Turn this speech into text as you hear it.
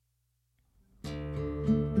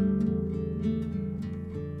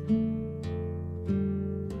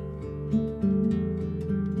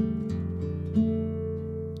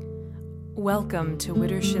Welcome to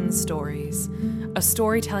Widdershins Stories, a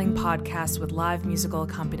storytelling podcast with live musical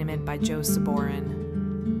accompaniment by Joe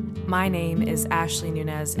Saborin. My name is Ashley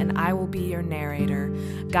Nunez, and I will be your narrator,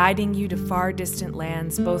 guiding you to far distant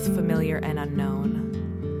lands both familiar and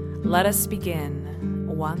unknown. Let us begin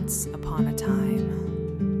once upon a time.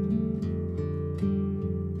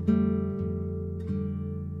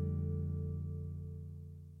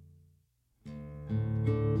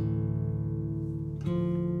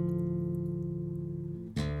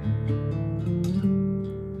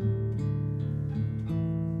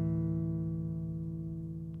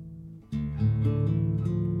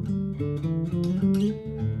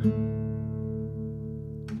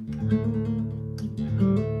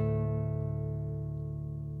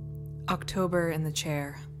 October in the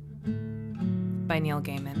Chair by Neil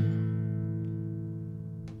Gaiman.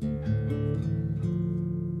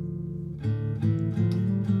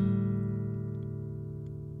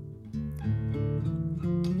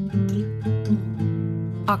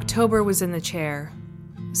 October was in the chair,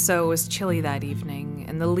 so it was chilly that evening,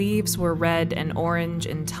 and the leaves were red and orange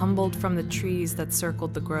and tumbled from the trees that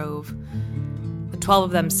circled the grove. The 12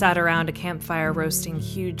 of them sat around a campfire roasting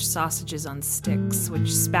huge sausages on sticks,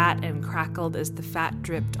 which spat and crackled as the fat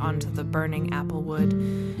dripped onto the burning apple wood,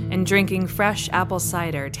 and drinking fresh apple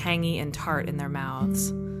cider, tangy and tart in their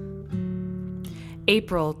mouths.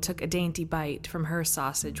 April took a dainty bite from her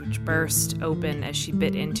sausage, which burst open as she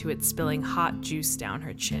bit into it, spilling hot juice down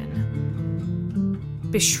her chin.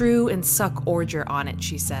 "Beshrew and suck orger on it,"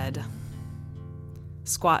 she said.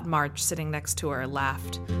 Squat March, sitting next to her,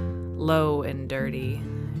 laughed, low and dirty,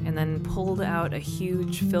 and then pulled out a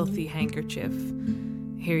huge, filthy handkerchief.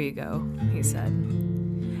 "Here you go," he said.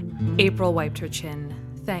 April wiped her chin.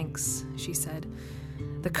 "Thanks," she said.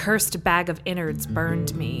 "The cursed bag of innards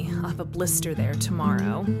burned me. I'll have a blister there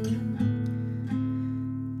tomorrow."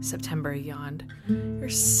 September yawned. "You're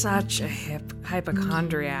such a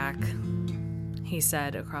hypochondriac," he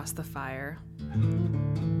said across the fire.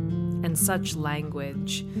 And such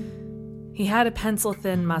language. He had a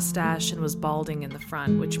pencil-thin mustache and was balding in the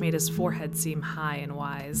front, which made his forehead seem high and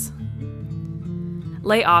wise.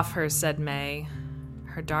 "Lay off her," said May.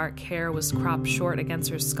 Her dark hair was cropped short against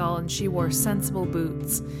her skull, and she wore sensible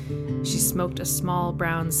boots. She smoked a small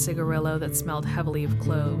brown cigarillo that smelled heavily of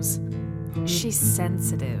cloves. "She's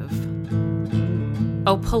sensitive."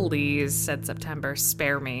 "Oh, please," said September.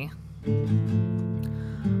 "Spare me."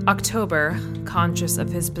 October, conscious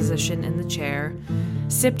of his position in the chair,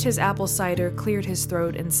 sipped his apple cider, cleared his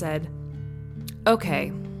throat, and said,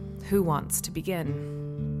 "Okay, who wants to begin?"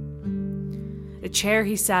 The chair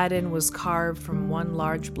he sat in was carved from one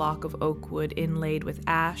large block of oak wood inlaid with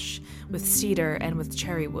ash, with cedar, and with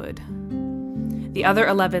cherry wood. The other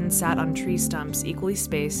 11 sat on tree stumps equally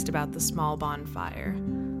spaced about the small bonfire.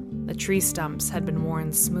 The tree stumps had been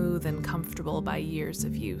worn smooth and comfortable by years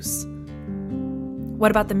of use. "What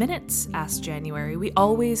about the minutes?" asked January. "We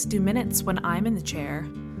always do minutes when I'm in the chair."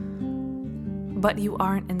 "But you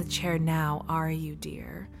aren't in the chair now, are you,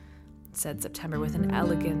 dear?" said September with an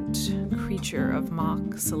elegant creature of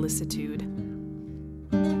mock solicitude.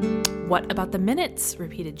 "What about the minutes?"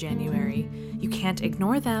 repeated January. "You can't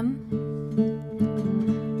ignore them."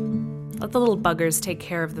 "Let the little buggers take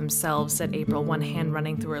care of themselves," said April, one hand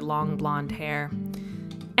running through her long blonde hair.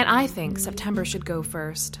 "And I think September should go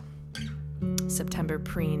first." September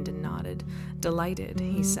preened and nodded. "Delighted,"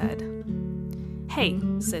 he said. "Hey,"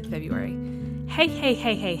 said February.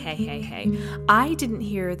 Hey. I didn't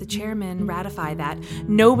hear the chairman ratify that.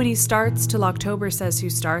 Nobody starts till October says who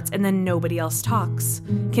starts, and then nobody else talks.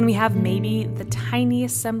 Can we have maybe the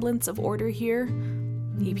tiniest semblance of order here?"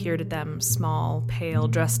 He peered at them, small, pale,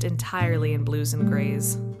 dressed entirely in blues and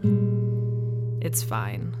grays. "It's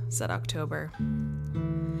fine," said October.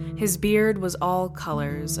 His beard was all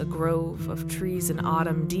colors, a grove of trees in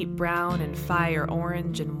autumn, deep brown and fire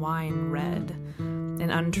orange and wine red,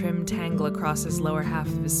 an untrimmed tangle across his lower half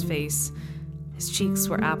of his face. His cheeks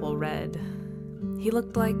were apple red. He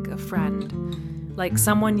looked like a friend, like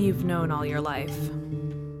someone you've known all your life.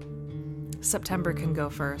 "September can go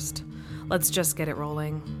first. Let's just get it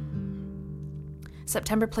rolling."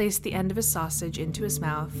 September placed the end of his sausage into his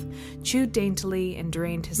mouth, chewed daintily, and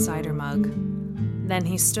drained his cider mug. Then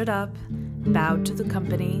he stood up, bowed to the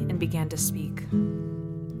company, and began to speak.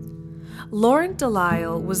 Laurent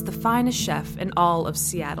Delisle was the finest chef in all of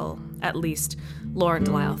Seattle. At least, Laurent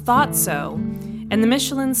Delisle thought so, and the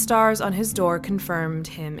Michelin stars on his door confirmed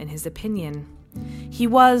him in his opinion. He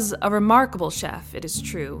was a remarkable chef, it is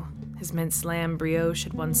true. His minced lamb brioche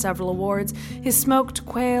had won several awards. His smoked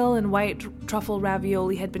quail and white truffle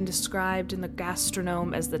ravioli had been described in the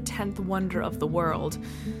Gastronome as the 10th wonder of the world.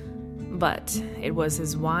 But it was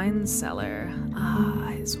his wine cellar.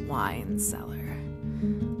 Ah, his wine cellar.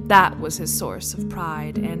 That was his source of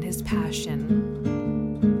pride and his passion.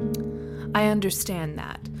 I understand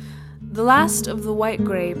that. The last of the white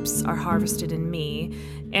grapes are harvested in me,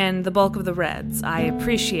 and the bulk of the reds. I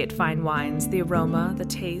appreciate fine wines, the aroma, the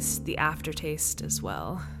taste, the aftertaste as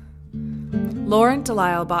well. Laurent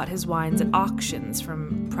Delisle bought his wines at auctions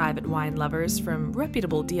from private wine lovers, from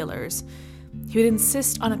reputable dealers. He would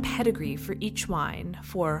insist on a pedigree for each wine,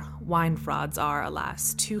 for wine frauds are,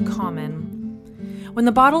 alas, too common. When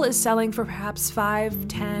the bottle is selling for perhaps $5,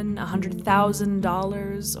 $10,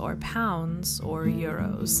 $100,000, or pounds, or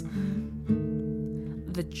euros,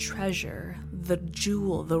 the treasure, the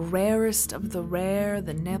jewel, the rarest of the rare,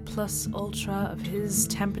 the ne plus ultra of his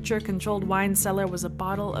temperature-controlled wine cellar was a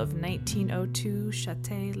bottle of 1902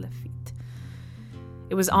 Château Lafite.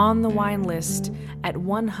 It was on the wine list at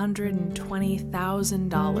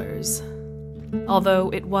 $120,000, although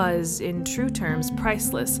it was, in true terms,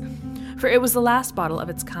 priceless, for it was the last bottle of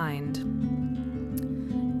its kind.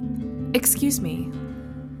 "Excuse me,"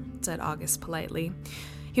 said August politely.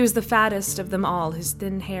 He was the fattest of them all, his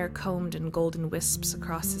thin hair combed in golden wisps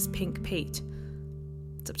across his pink pate.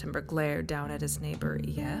 September glared down at his neighbor.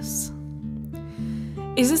 "Yes?"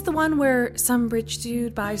 "Is this the one where some rich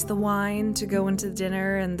dude buys the wine to go into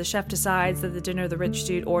dinner, and the chef decides that the dinner the rich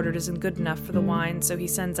dude ordered isn't good enough for the wine, so he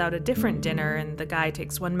sends out a different dinner, and the guy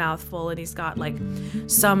takes one mouthful, and he's got, like,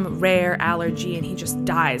 some rare allergy, and he just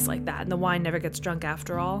dies like that, and the wine never gets drunk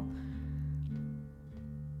after all?"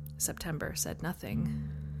 September said nothing.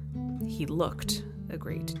 He looked a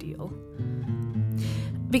great deal.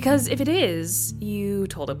 "Because if it is, you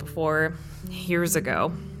told it before, years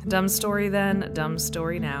ago. Dumb story then, dumb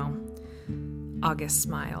story now." August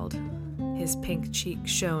smiled. His pink cheek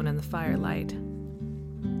shone in the firelight.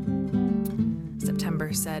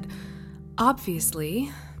 September said, "Obviously,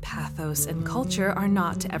 pathos and culture are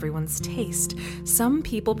not to everyone's taste. Some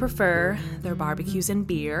people prefer their barbecues and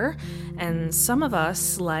beer, and some of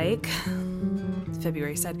us like..."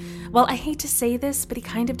 February said, "Well, I hate to say this, but he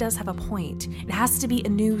kind of does have a point. It has to be a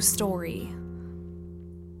new story."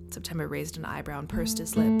 September raised an eyebrow and pursed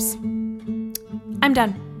his lips. "I'm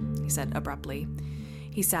done," he said abruptly.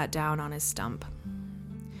 He sat down on his stump.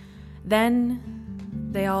 Then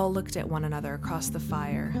they all looked at one another across the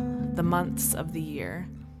fire, the months of the year.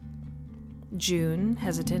 June,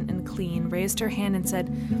 hesitant and clean, raised her hand and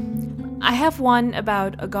said, "I have one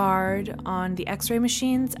about a guard on the X-ray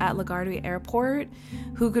machines at LaGuardia Airport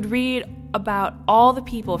who could read about all the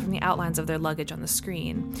people from the outlines of their luggage on the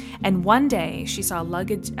screen. And one day she saw a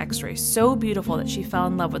luggage X-ray so beautiful that she fell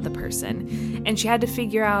in love with the person. And she had to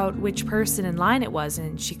figure out which person in line it was,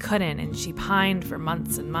 and she couldn't, and she pined for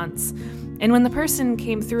months and months. And when the person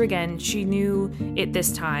came through again, she knew it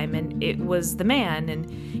this time, and it was the man, and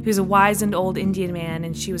he was a wizened old Indian man,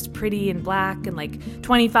 and she was pretty and black and like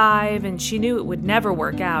 25, and she knew it would never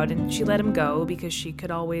work out, and she let him go because she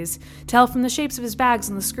could always tell from the shapes of his bags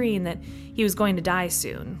on the screen that he was going to die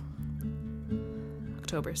soon."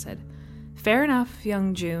 October said, "Fair enough,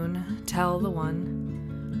 young June. Tell the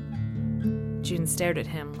one." June stared at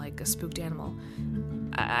him like a spooked animal.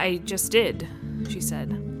 I just did," she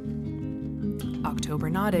said. October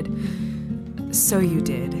nodded. "So you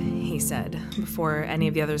did," he said, before any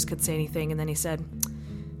of the others could say anything, and then he said,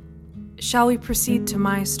 "Shall we proceed to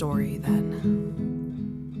my story,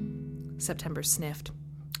 then?" September sniffed.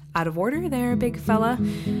 "Out of order there, big fella.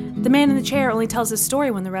 The man in the chair only tells his story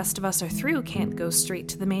when the rest of us are through. Can't go straight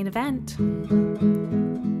to the main event."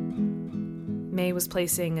 May was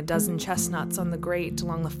placing a dozen chestnuts on the grate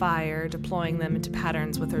along the fire, deploying them into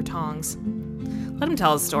patterns with her tongs. "Let him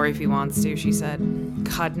tell his story if he wants to," she said.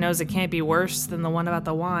 "God knows it can't be worse than the one about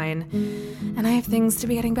the wine. And I have things to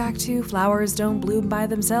be getting back to. Flowers don't bloom by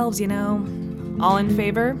themselves, you know. All in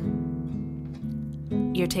favor?"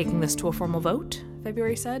 "You're taking this to a formal vote?"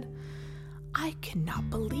 February said. "I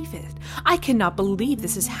cannot believe it. I cannot believe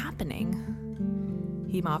this is happening."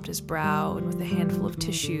 He mopped his brow, and with a handful of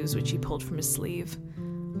tissues which he pulled from his sleeve.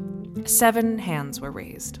 7 hands were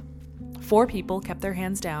raised. 4 people kept their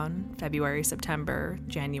hands down: February, September,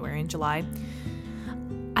 January, and July.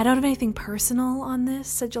 "I don't have anything personal on this,"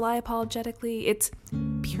 said July apologetically. "It's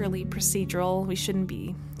purely procedural. We shouldn't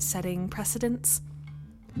be setting precedents."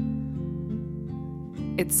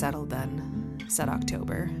 "It's settled then," said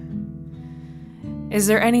October. "Is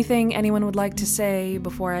there anything anyone would like to say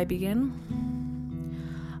before I begin?"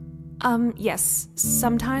 Yes,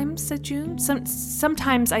 sometimes," said June.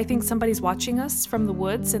 Sometimes I think somebody's watching us from the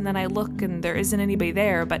woods, and then I look and there isn't anybody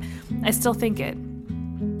there, but I still think it."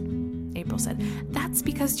 April said, "That's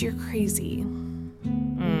because you're crazy."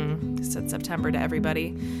 said September to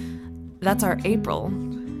everybody. That's our April.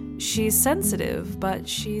 She's sensitive, but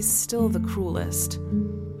she's still the cruelest.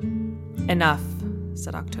 Enough,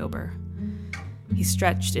 said October. He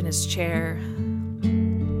stretched in his chair.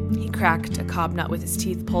 He cracked a cob nut with his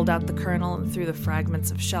teeth, pulled out the kernel, and threw the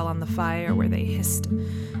fragments of shell on the fire where they hissed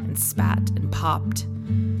and spat and popped.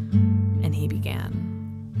 And he began.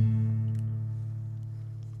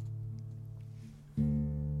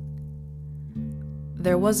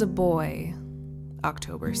 There was a boy,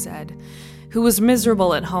 October said, who was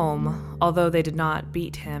miserable at home, although they did not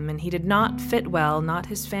beat him, and he did not fit well, not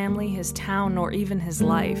his family, his town, nor even his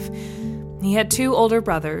life. He had 2 older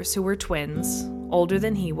brothers who were twins, older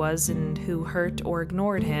than he was, and who hurt or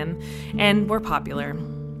ignored him, and were popular.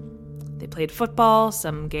 They played football.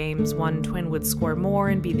 Some games one twin would score more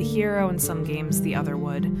and be the hero, and some games the other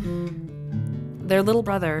would. Their little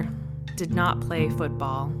brother did not play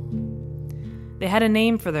football. They had a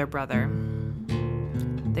name for their brother.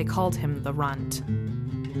 They called him the Runt.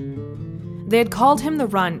 They had called him the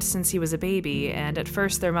Runt since he was a baby, and at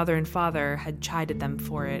first their mother and father had chided them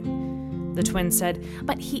for it. The twins said,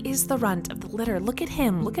 "But he is the runt of the litter. Look at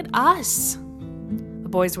him. Look at us." The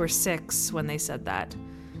boys were 6 when they said that.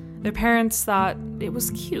 Their parents thought it was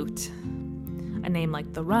cute. A name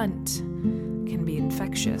like the Runt can be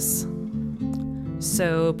infectious.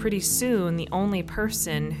 So pretty soon, the only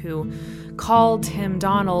person who called him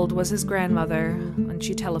Donald was his grandmother when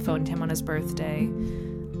she telephoned him on his birthday,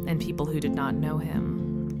 and people who did not know him.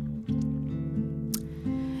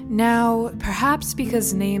 Now, perhaps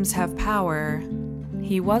because names have power,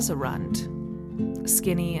 he was a runt,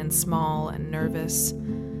 skinny and small and nervous.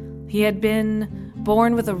 He had been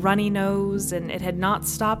born with a runny nose, and it had not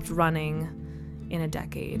stopped running in a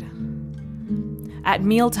decade. At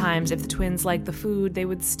mealtimes, if the twins liked the food, they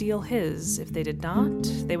would steal his. If they did not,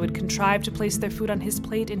 they would contrive to place their food on his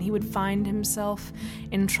plate, and he would find himself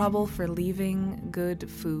in trouble for leaving good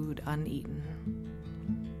food uneaten.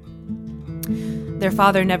 Their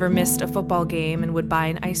father never missed a football game and would buy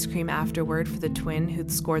an ice cream afterward for the twin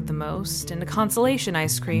who'd scored the most, and a consolation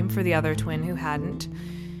ice cream for the other twin who hadn't.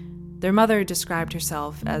 Their mother described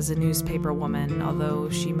herself as a newspaper woman, although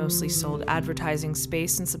she mostly sold advertising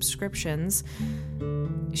space and subscriptions.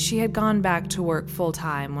 She had gone back to work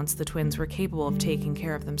full-time once the twins were capable of taking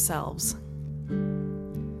care of themselves.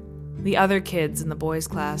 The other kids in the boys'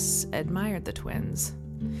 class admired the twins.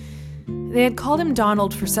 They had called him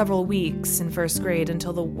Donald for several weeks in first grade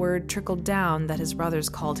until the word trickled down that his brothers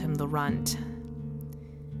called him the Runt.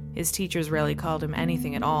 His teachers rarely called him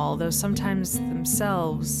anything at all, though sometimes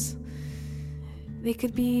themselves they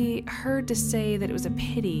could be heard to say that it was a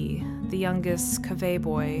pity the youngest Cavey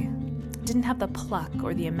boy didn't have the pluck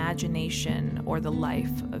or the imagination or the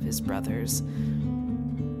life of his brothers.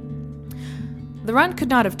 The Runt could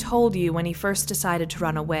not have told you when he first decided to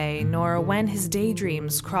run away, nor when his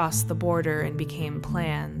daydreams crossed the border and became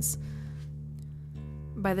plans.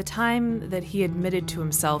 By the time that he admitted to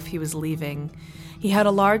himself he was leaving, he had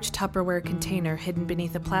a large Tupperware container hidden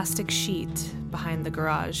beneath a plastic sheet behind the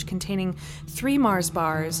garage, containing 3 Mars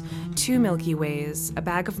bars, 2 Milky Ways, a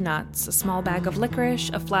bag of nuts, a small bag of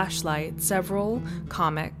licorice, a flashlight, several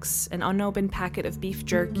comics, an unopened packet of beef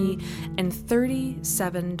jerky, and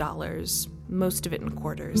 $37, most of it in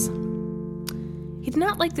quarters. He did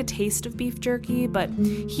not like the taste of beef jerky, but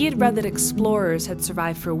he had read that explorers had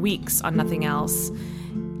survived for weeks on nothing else.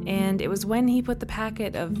 And it was when he put the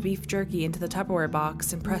packet of beef jerky into the Tupperware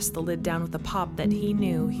box and pressed the lid down with a pop that he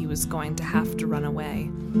knew he was going to have to run away.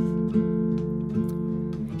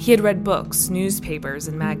 He had read books, newspapers,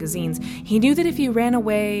 and magazines. He knew that if you ran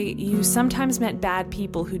away, you sometimes met bad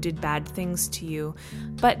people who did bad things to you.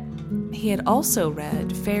 But he had also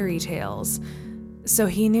read fairy tales, so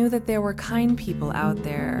he knew that there were kind people out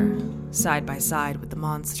there, side by side with the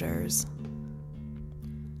monsters.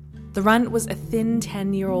 The Runt was a thin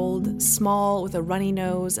 10-year-old, small, with a runny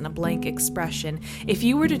nose and a blank expression. If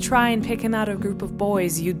you were to try and pick him out of a group of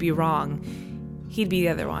boys, you'd be wrong. He'd be the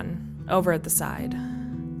other one, over at the side.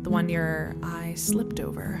 The one your eye slipped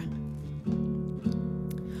over.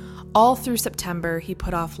 All through September, he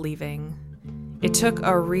put off leaving. It took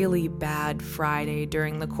a really bad Friday,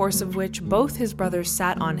 during the course of which both his brothers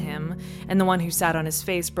sat on him, and the one who sat on his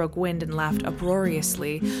face broke wind and laughed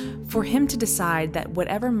uproariously, for him to decide that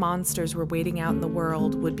whatever monsters were waiting out in the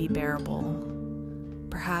world would be bearable,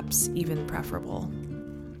 perhaps even preferable.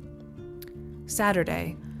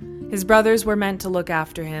 Saturday. His brothers were meant to look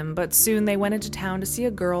after him, but soon they went into town to see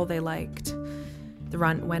a girl they liked. The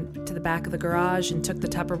runt went to the back of the garage and took the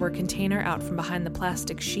Tupperware container out from behind the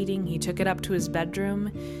plastic sheeting. He took it up to his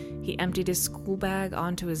bedroom. He emptied his school bag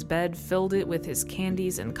onto his bed, filled it with his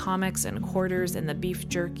candies and comics and quarters and the beef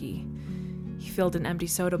jerky. He filled an empty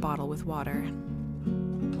soda bottle with water.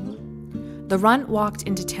 The runt walked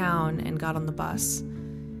into town and got on the bus.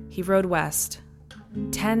 He rode west,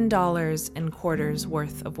 $10 and quarters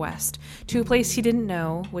worth of west, to a place he didn't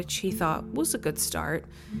know, which he thought was a good start.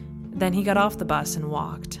 Then he got off the bus and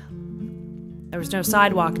walked. There was no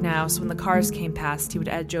sidewalk now, so when the cars came past, he would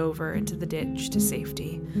edge over into the ditch to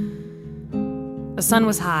safety. The sun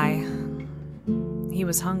was high. He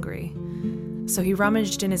was hungry, so he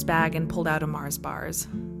rummaged in his bag and pulled out a Mars bars.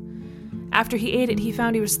 After he ate it, he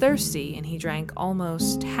found he was thirsty, and he drank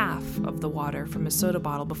almost half of the water from his soda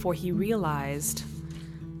bottle before he realized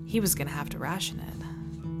he was going to have to ration it.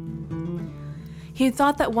 He had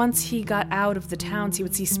thought that once he got out of the towns, he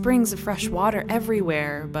would see springs of fresh water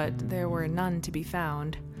everywhere, but there were none to be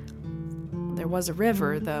found. There was a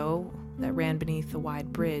river, though, that ran beneath a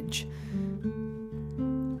wide bridge.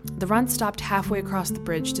 The runt stopped halfway across the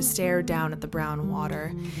bridge to stare down at the brown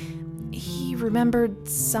water. He remembered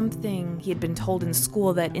something he had been told in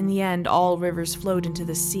school, that in the end all rivers flowed into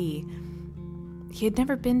the sea. He had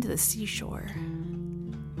never been to the seashore.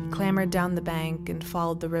 He clambered down the bank and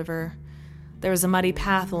followed the river. There was a muddy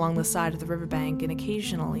path along the side of the riverbank, and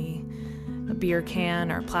occasionally a beer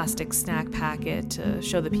can or plastic snack packet to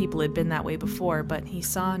show the people had been that way before, but he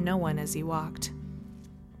saw no one as he walked.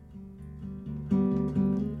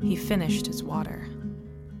 He finished his water.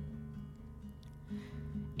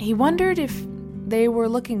 He wondered if they were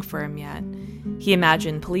looking for him yet. He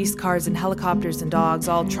imagined police cars and helicopters and dogs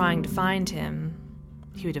all trying to find him.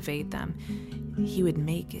 He would evade them. He would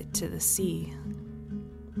make it to the sea.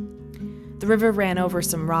 The river ran over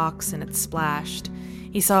some rocks and it splashed.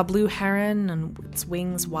 He saw a blue heron and its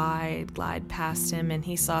wings wide glide past him, and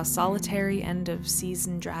he saw solitary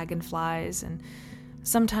end-of-season dragonflies and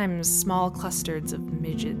sometimes small clusters of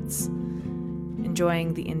midgets,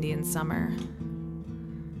 enjoying the Indian summer.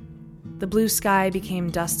 The blue sky became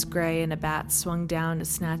dust gray, and a bat swung down to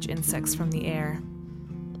snatch insects from the air.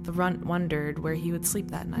 The runt wondered where he would sleep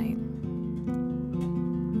that night.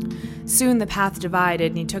 Soon the path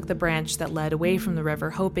divided, and he took the branch that led away from the river,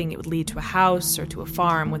 hoping it would lead to a house or to a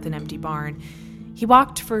farm with an empty barn. He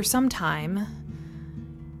walked for some time.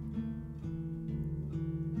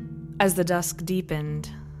 As the dusk deepened,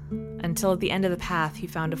 until at the end of the path he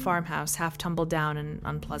found a farmhouse, half tumbled down and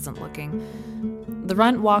unpleasant-looking. The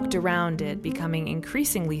runt walked around it, becoming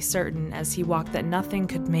increasingly certain as he walked that nothing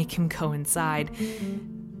could make him go inside.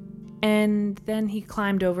 And then he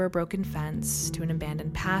climbed over a broken fence to an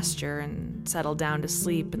abandoned pasture and settled down to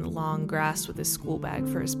sleep in the long grass with his school bag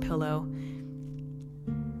for his pillow.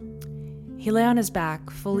 He lay on his back,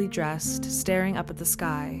 fully dressed, staring up at the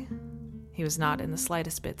sky. He was not in the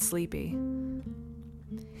slightest bit sleepy.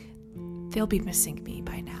 "They'll be missing me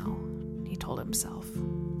by now," he told himself.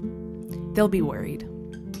 "They'll be worried."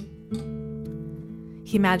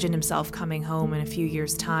 He imagined himself coming home in a few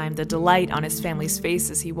years' time, the delight on his family's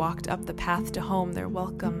face as he walked up the path to home, their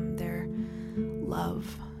welcome, their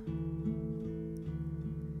love.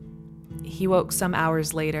 He woke some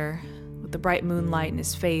hours later, with the bright moonlight in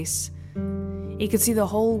his face. He could see the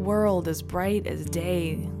whole world as bright as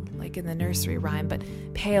day, like in the nursery rhyme, but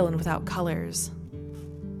pale and without colors.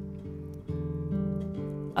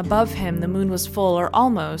 Above him, the moon was full, or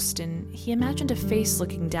almost, and he imagined a face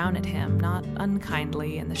looking down at him, not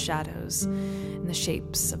unkindly, in the shadows, in the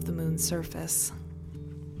shapes of the moon's surface.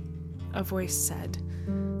 A voice said,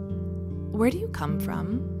 "Where do you come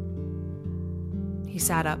from?" He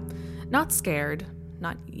sat up, not scared,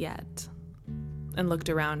 not yet, and looked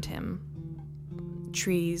around him.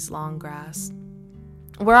 Trees, long grass.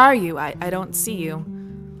 "Where are you? I don't see you."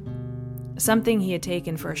 Something he had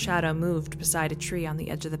taken for a shadow moved beside a tree on the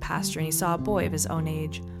edge of the pasture, and he saw a boy of his own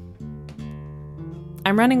age.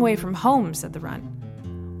 "I'm running away from home," said the runt.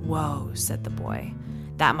 "Whoa," said the boy.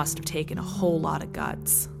 "That must have taken a whole lot of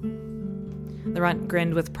guts." The runt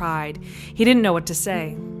grinned with pride. He didn't know what to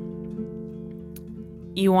say.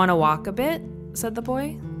 "You want to walk a bit?" said the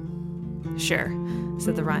boy. "Sure,"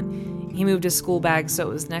 said the runt. He moved his school bag so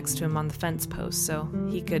it was next to him on the fence post so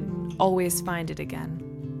he could always find it again.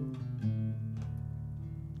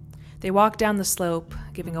 They walked down the slope,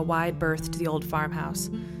 giving a wide berth to the old farmhouse.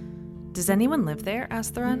 "Does anyone live there?"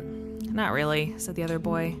 asked the runt. "Not really," said the other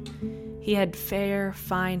boy. He had fair,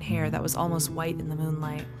 fine hair that was almost white in the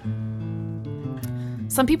moonlight.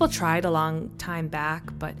 "Some people tried a long time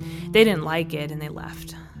back, but they didn't like it and they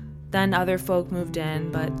left. Then other folk moved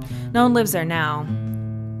in, but no one lives there now."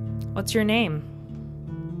 "What's your name?"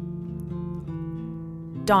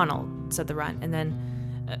 Donald, said the runt, and then,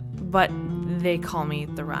 but they call me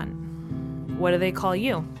the runt. What do they call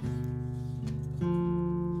you?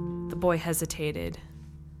 The boy hesitated.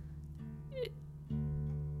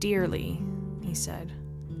 Dearly, he said.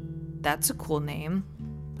 That's a cool name,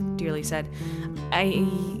 Dearly said.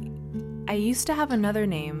 I used to have another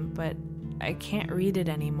name, but I can't read it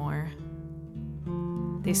anymore.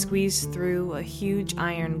 They squeezed through a huge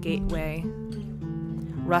iron gateway,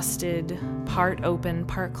 rusted, part open,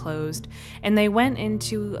 part closed, and they went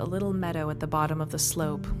into a little meadow at the bottom of the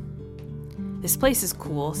slope. This place is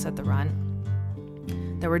cool, said the runt.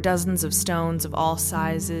 There were dozens of stones of all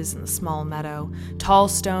sizes in the small meadow, tall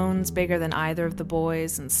stones bigger than either of the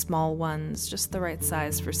boys, and small ones just the right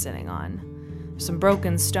size for sitting on. Some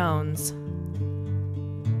broken stones.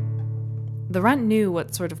 The runt knew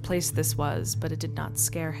what sort of place this was, but it did not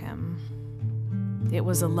scare him. It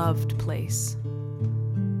was a loved place.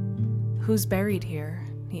 Who's buried here?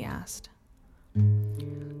 He asked.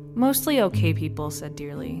 Mostly okay people, said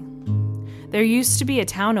Dearly. There used to be a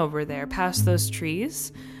town over there, past those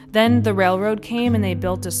trees. Then the railroad came and they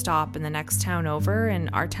built a stop in the next town over,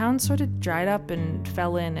 and our town sort of dried up and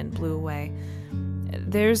fell in and blew away.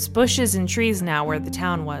 There's bushes and trees now where the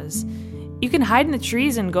town was. You can hide in the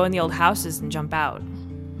trees and go in the old houses and jump out.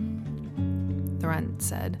 The runt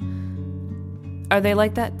said, Are they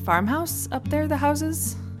like that farmhouse up there, the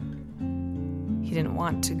houses? He didn't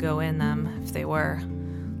want to go in them if they were.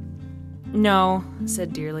 No,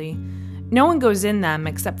 said Dearly. No one goes in them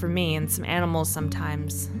except for me and some animals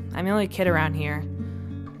sometimes. I'm the only kid around here.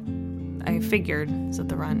 I figured, said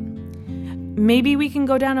the runt. Maybe we can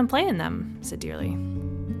go down and play in them, said Dearly.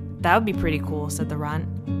 That would be pretty cool, said the runt.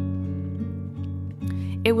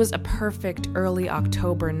 It was a perfect early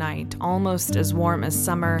October night, almost as warm as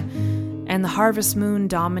summer, and the harvest moon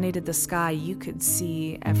dominated the sky. You could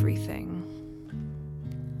see everything.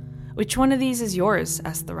 Which one of these is yours?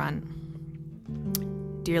 Asked the runt.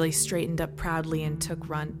 Dearly straightened up proudly and took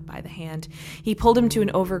Runt by the hand. He pulled him to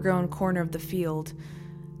an overgrown corner of the field.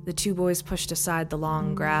 The two boys pushed aside the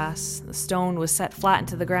long grass. The stone was set flat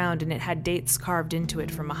into the ground, and it had dates carved into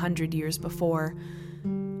it from 100 years before.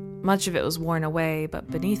 Much of it was worn away,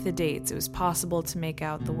 but beneath the dates it was possible to make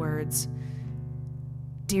out the words,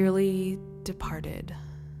 Dearly departed.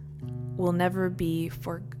 Will never be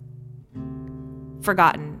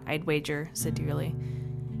forgotten, I'd wager, said Dearly.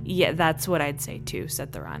 Yeah, that's what I'd say too,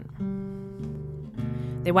 said the runt.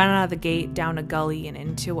 They went out of the gate, down a gully, and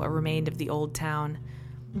into what remained of the old town.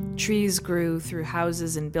 Trees grew through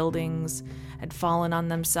houses and buildings, had fallen on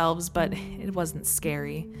themselves, but it wasn't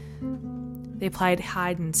scary. They played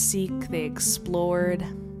hide and seek, they explored.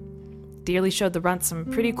 Dearly showed the runt some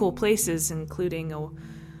pretty cool places, including a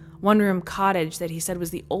one-room cottage that he said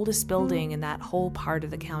was the oldest building in that whole part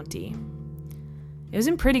of the county. It was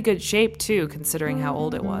in pretty good shape, too, considering how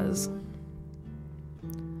old it was.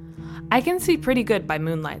 I can see pretty good by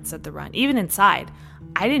moonlight, said the runt, even inside.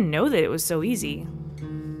 I didn't know that it was so easy.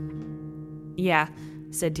 Yeah,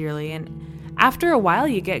 said Dearly, and after a while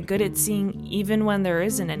you get good at seeing even when there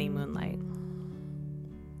isn't any moonlight.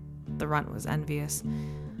 The runt was envious.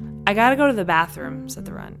 I gotta go to the bathroom, said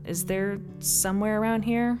the runt. Is there somewhere around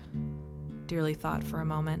here? Dearly thought for a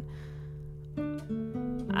moment.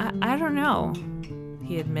 I don't know,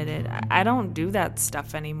 he admitted. I don't do that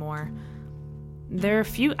stuff anymore. There are a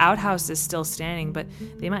few outhouses still standing, but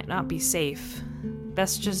they might not be safe.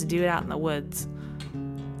 Best just do it out in the woods.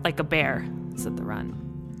 Like a bear, said the runt.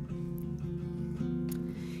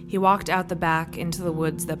 He walked out the back into the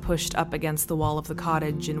woods that pushed up against the wall of the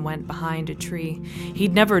cottage and went behind a tree.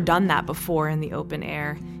 He'd never done that before in the open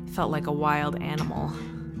air. He felt like a wild animal.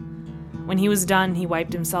 When he was done, he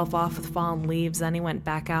wiped himself off with fallen leaves, then he went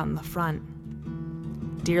back out in the front.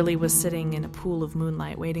 Dearly was sitting in a pool of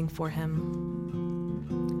moonlight waiting for him.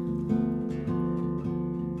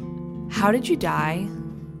 How did you die?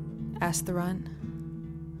 Asked the runt.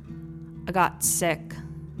 I got sick,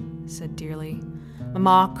 said Dearly. My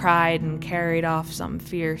ma cried and carried off something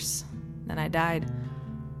fierce. Then I died.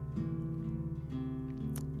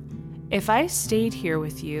 If I stayed here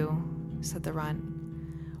with you, said the runt,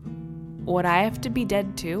 would I have to be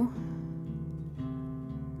dead too?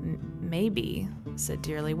 Maybe, said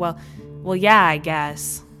Dearly. Well, yeah, I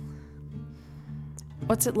guess.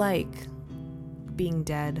 What's it like, being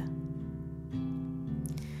dead?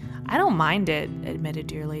 I don't mind it, admitted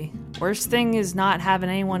Dearly. Worst thing is not having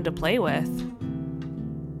anyone to play with.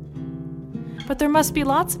 But there must be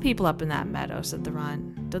lots of people up in that meadow, said the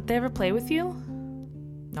runt. Don't they ever play with you?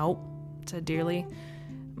 Nope, said Dearly.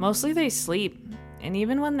 Mostly they sleep, and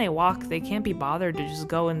even when they walk, they can't be bothered to just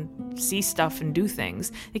go and see stuff and do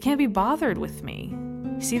things. They can't be bothered with me.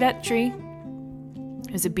 You see that tree?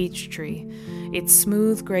 It was a beech tree. Its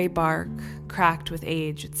smooth gray bark, cracked with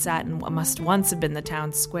age, it sat in what must once have been the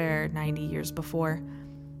town square 90 years before.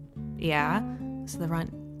 Yeah, said the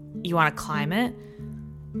runt. You want to climb it?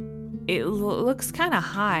 It looks kind of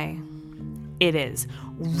high. It is,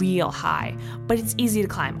 real high, but it's easy to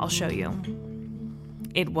climb. I'll show you.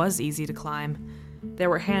 It was easy to climb.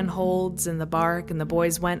 There were handholds in the bark, and the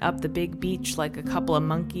boys went up the big beach like a couple of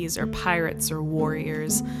monkeys or pirates or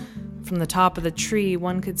warriors. From the top of the tree,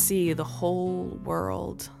 one could see the whole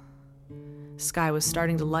world. The sky was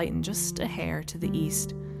starting to lighten just a hair to the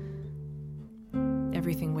east.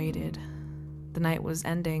 Everything waited. The night was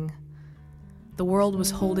ending. The world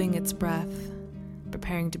was holding its breath,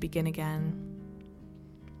 preparing to begin again.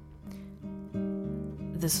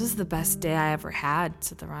 This was the best day I ever had,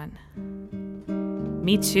 said the runt.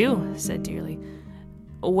 Me too, said Dearly.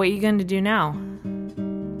 What are you going to do now?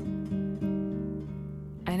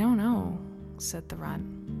 I don't know, said the runt.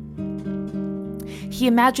 He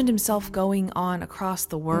imagined himself going on across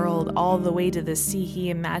the world, all the way to the sea. He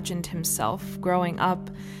imagined himself growing up,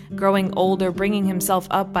 growing older, bringing himself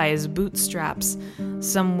up by his bootstraps.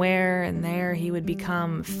 Somewhere in there he would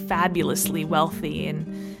become fabulously wealthy,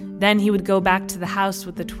 and then he would go back to the house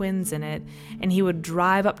with the twins in it, and he would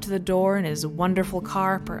drive up to the door in his wonderful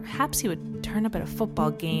car. Perhaps he would turn up at a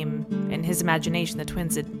football game. In his imagination, the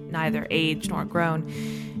twins had neither aged nor grown,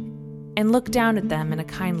 and look down at them in a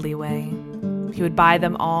kindly way. He would buy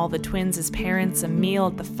them all, the twins, his parents, a meal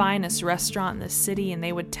at the finest restaurant in the city, and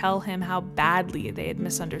they would tell him how badly they had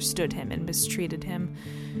misunderstood him and mistreated him.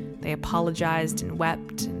 They apologized and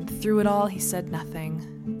wept, and through it all he said nothing.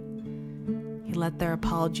 He let their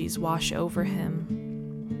apologies wash over him.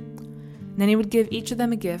 And then he would give each of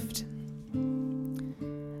them a gift,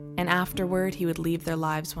 and afterward he would leave their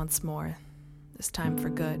lives once more, this time for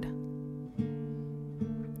good.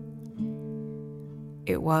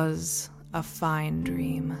 It was a fine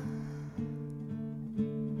dream.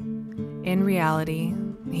 In reality,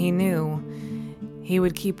 he knew he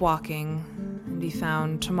would keep walking and be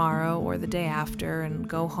found tomorrow or the day after and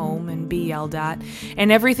go home and be yelled at, and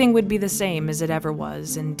everything would be the same as it ever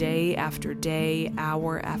was, and day after day,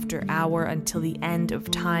 hour after hour, until the end of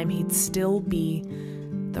time, he'd still be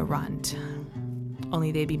the runt.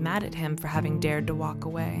 Only they'd be mad at him for having dared to walk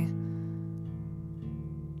away.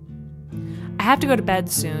 I have to go to bed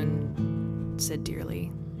soon, said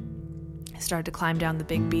Dearly. I started to climb down the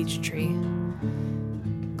big beech tree.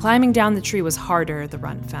 Climbing down the tree was harder, the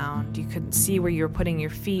runt found. You couldn't see where you were putting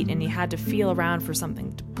your feet, and you had to feel around for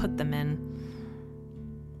something to put them in.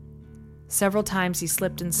 Several times he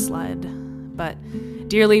slipped and slid, but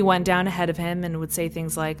Dearly went down ahead of him and would say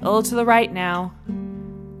things like, "A little to the right now."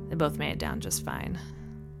 They both made it down just fine.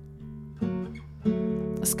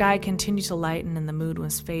 The sky continued to lighten and the moon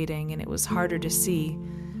was fading, and it was harder to see.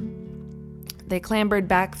 They clambered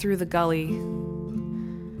back through the gully.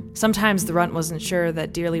 Sometimes the runt wasn't sure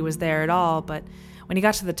that Dearly was there at all, but when he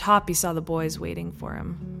got to the top, he saw the boys waiting for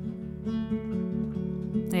him.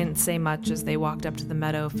 They didn't say much as they walked up to the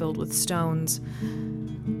meadow filled with stones.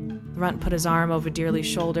 The runt put his arm over Dearly's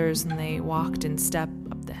shoulders, and they walked in step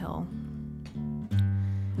up the hill.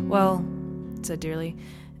 "Well," said Dearly,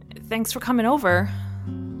 "thanks for coming over."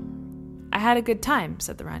 "I had a good time,"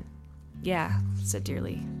 said the runt. "Yeah," said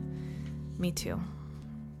Dearly. "Me too."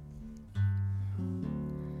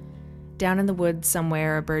 Down in the woods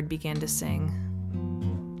somewhere, a bird began to sing.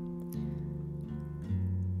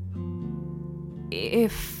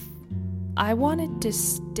 "If I wanted to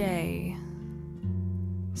stay,"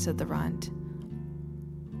 said the runt.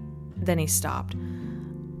 Then he stopped.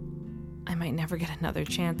 I might never get another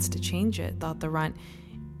chance to change it, thought the runt.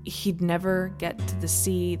 He'd never get to the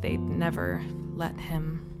sea. They'd never let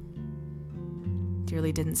him.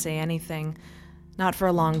 Dearly didn't say anything, not for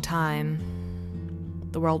a long time.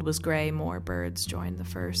 The world was gray. More birds joined the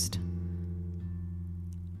first.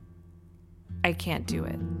 "I can't do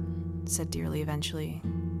it," said Dearly eventually.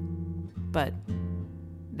 "But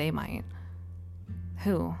they might."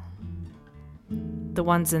 "Who?" "The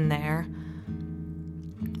ones in there."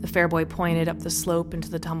 The fair boy pointed up the slope into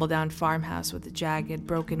the tumble-down farmhouse with the jagged,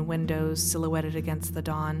 broken windows silhouetted against the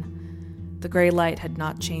dawn. The gray light had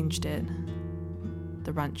not changed it.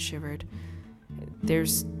 The runt shivered.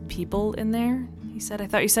 "There's people in there?" he said. "I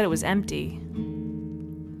thought you said it was empty."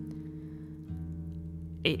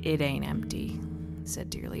 It ain't empty," said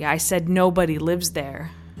Dearly. "I said nobody lives there.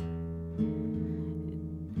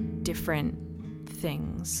 Different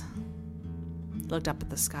things." He looked up at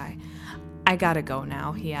the sky. "I gotta go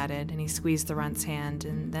now," he added, and he squeezed the runt's hand,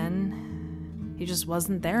 and then he just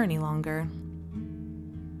wasn't there any longer.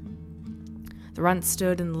 The runt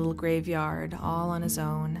stood in the little graveyard, all on his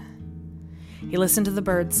own. He listened to the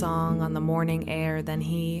bird song on the morning air, then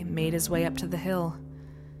he made his way up to the hill.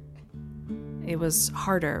 It was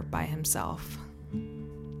harder by himself.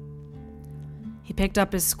 He picked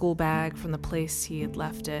up his school bag from the place he had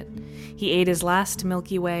left it. He ate his last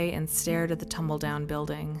Milky Way and stared at the tumble-down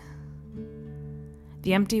building.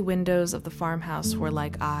 The empty windows of the farmhouse were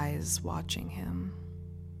like eyes watching him.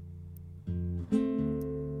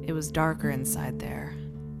 It was darker inside there,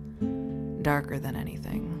 darker than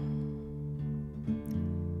anything.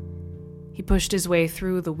 He pushed his way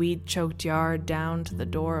through the weed-choked yard down to the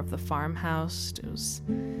door of the farmhouse. It was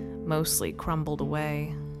mostly crumbled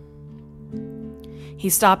away. He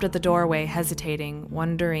stopped at the doorway, hesitating,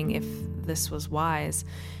 wondering if this was wise.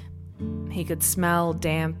 He could smell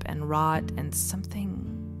damp and rot and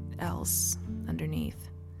something else underneath.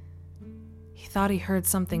 He thought he heard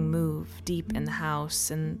something move deep in the house,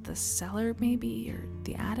 in the cellar maybe, or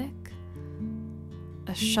the attic.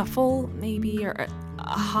 A shuffle maybe, or a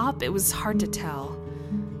hop. It was hard to tell.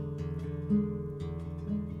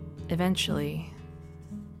 Eventually,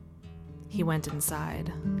 he went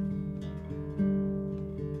inside.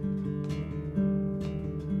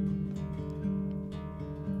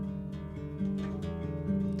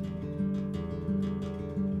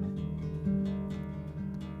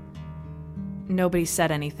 Nobody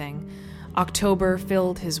said anything. October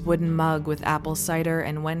filled his wooden mug with apple cider,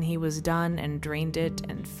 and when he was done and drained it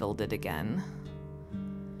and filled it again.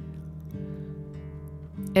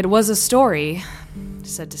 "It was a story,"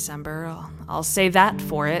 said December. I'll say that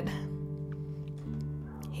for it."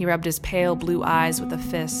 He rubbed his pale blue eyes with a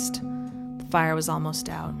fist. The fire was almost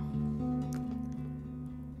out.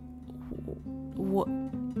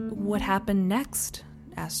 What happened next?"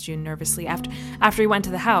 asked June nervously. After he went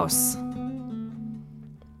to the house."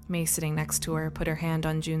 May, sitting next to her, put her hand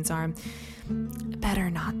on June's arm. "Better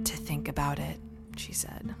not to think about it," she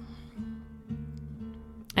said.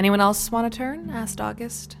 "Anyone else want a turn?" asked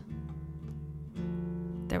August.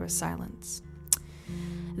 There was silence.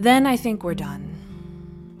 "Then I think we're done."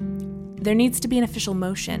 "There needs to be an official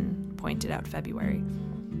motion," pointed out February.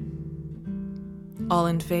 "All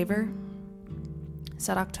in favor?"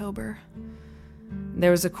 said October.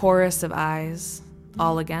 There was a chorus of ayes.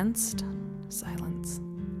 "All against?" Silence.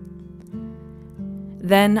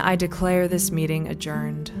 "Then I declare this meeting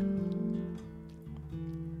adjourned."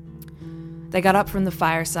 They got up from the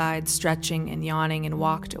fireside, stretching and yawning, and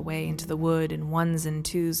walked away into the wood in ones and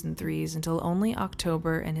twos and threes until only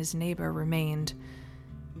October and his neighbor remained.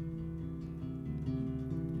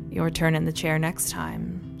 "Your turn in the chair next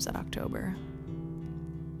time," said October.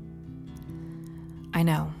 "I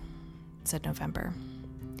know," said November.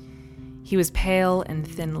 He was pale and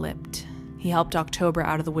thin-lipped. He helped October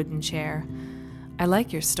out of the wooden chair. "I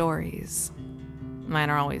like your stories.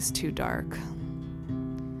 Mine are always too dark."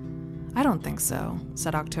 "I don't think so,"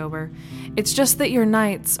 said October. "It's just that your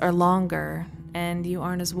nights are longer and you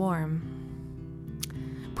aren't as warm."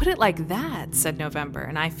 "Put it like that," said November,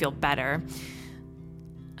 "and I feel better.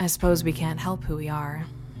 I suppose we can't help who we are."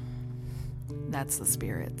 "That's the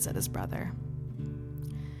spirit," said his brother.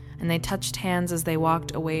 And they touched hands as they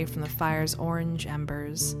walked away from the fire's orange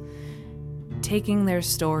embers, taking their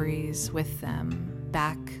stories with them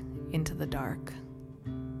back into the dark.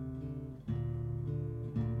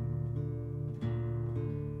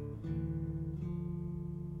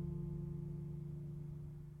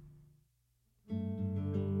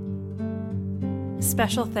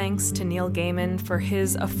 Special thanks to Neil Gaiman for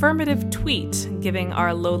his affirmative tweet giving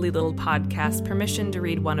our lowly little podcast permission to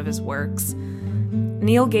read one of his works.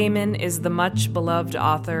 Neil Gaiman is the much-beloved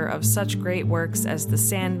author of such great works as The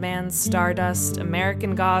Sandman, Stardust,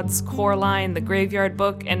 American Gods, Coraline, The Graveyard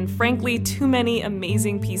Book, and frankly, too many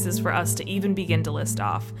amazing pieces for us to even begin to list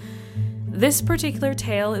off. This particular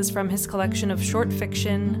tale is from his collection of short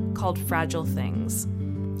fiction called Fragile Things.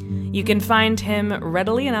 You can find him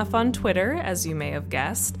readily enough on Twitter, as you may have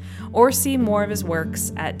guessed, or see more of his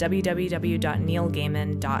works at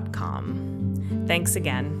www.neilgaiman.com. Thanks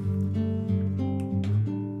again.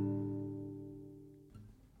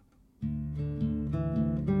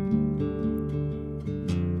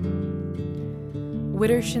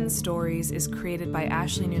 Widdershin Stories is created by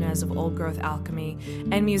Ashley Nunez of Old Growth Alchemy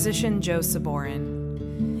and musician Joe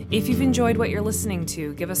Saborin. If you've enjoyed what you're listening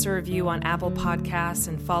to, give us a review on Apple Podcasts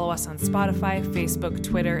and follow us on Spotify, Facebook,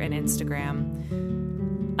 Twitter, and Instagram.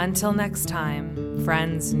 Until next time,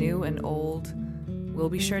 friends new and old, we'll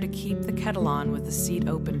be sure to keep the kettle on with the seat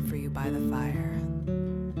open for you by the fire.